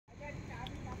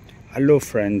Hello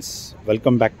friends,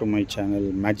 welcome back to my channel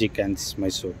Magic and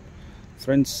Mysore.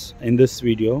 Friends, in this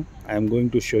video I am going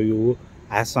to show you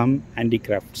Assam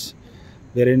handicrafts,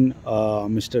 wherein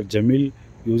Mr. Jamil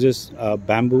uses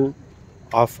bamboo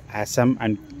of Assam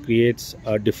and creates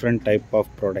a different type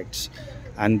of products,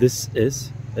 and this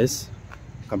is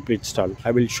complete stall.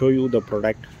 I will show you the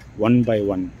product one by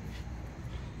one.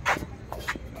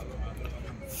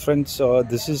 Friends,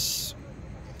 this is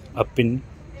a pin.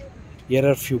 Here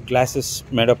are few glasses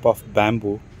made up of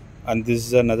bamboo, and this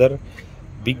is another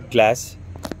big glass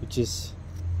which is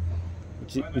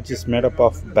made up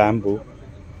of bamboo.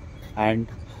 And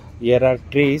here are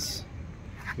trays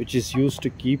which is used to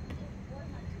keep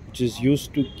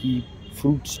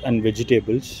fruits and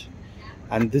vegetables.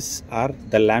 And this are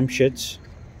the lampshades,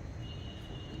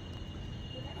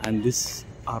 and this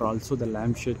are also the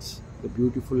lampshades, the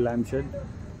beautiful lampshade,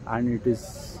 and it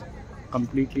is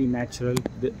completely natural.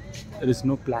 There is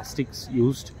no plastics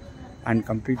used and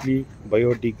completely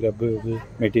biodegradable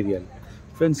material.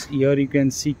 Friends, here you can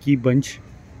see key bunch.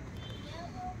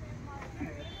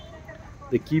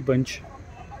 The key bunch,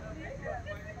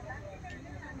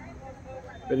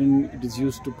 wherein it is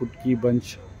used to put key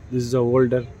bunch. This is a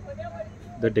holder,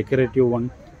 the decorative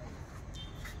one,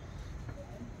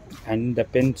 and the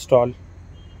pen stall.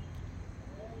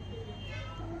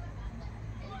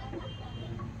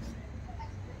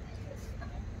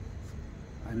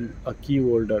 And a key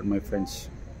holder, my friends.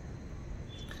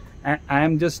 And I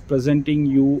am just presenting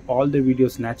you all the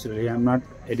videos naturally. I am not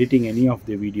editing any of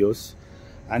the videos.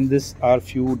 And these are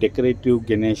few decorative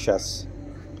Ganeshas,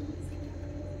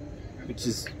 which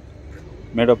is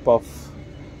made up of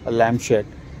a lampshade.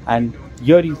 And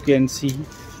here you can see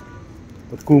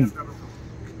the comb,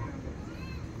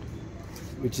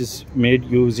 which is made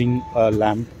using a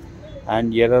lamp.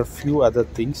 And here are few other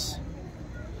things,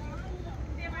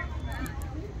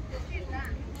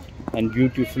 and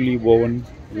beautifully woven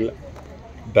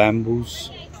bamboos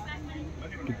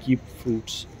to keep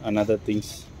fruits and other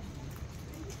things.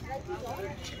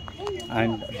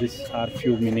 And these are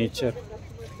few miniature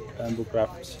bamboo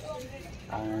crafts,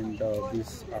 and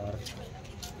these are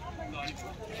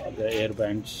the air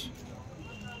bands.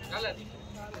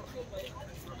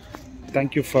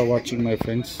 Thank you for watching, my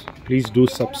friends. Please do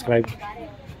subscribe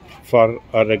for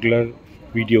our regular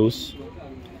videos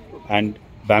and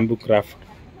bamboo craft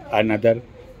and other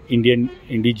Indian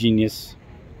indigenous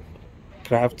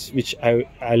crafts which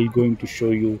I'll going to show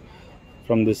you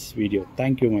from this video.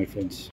 Thank you, my friends.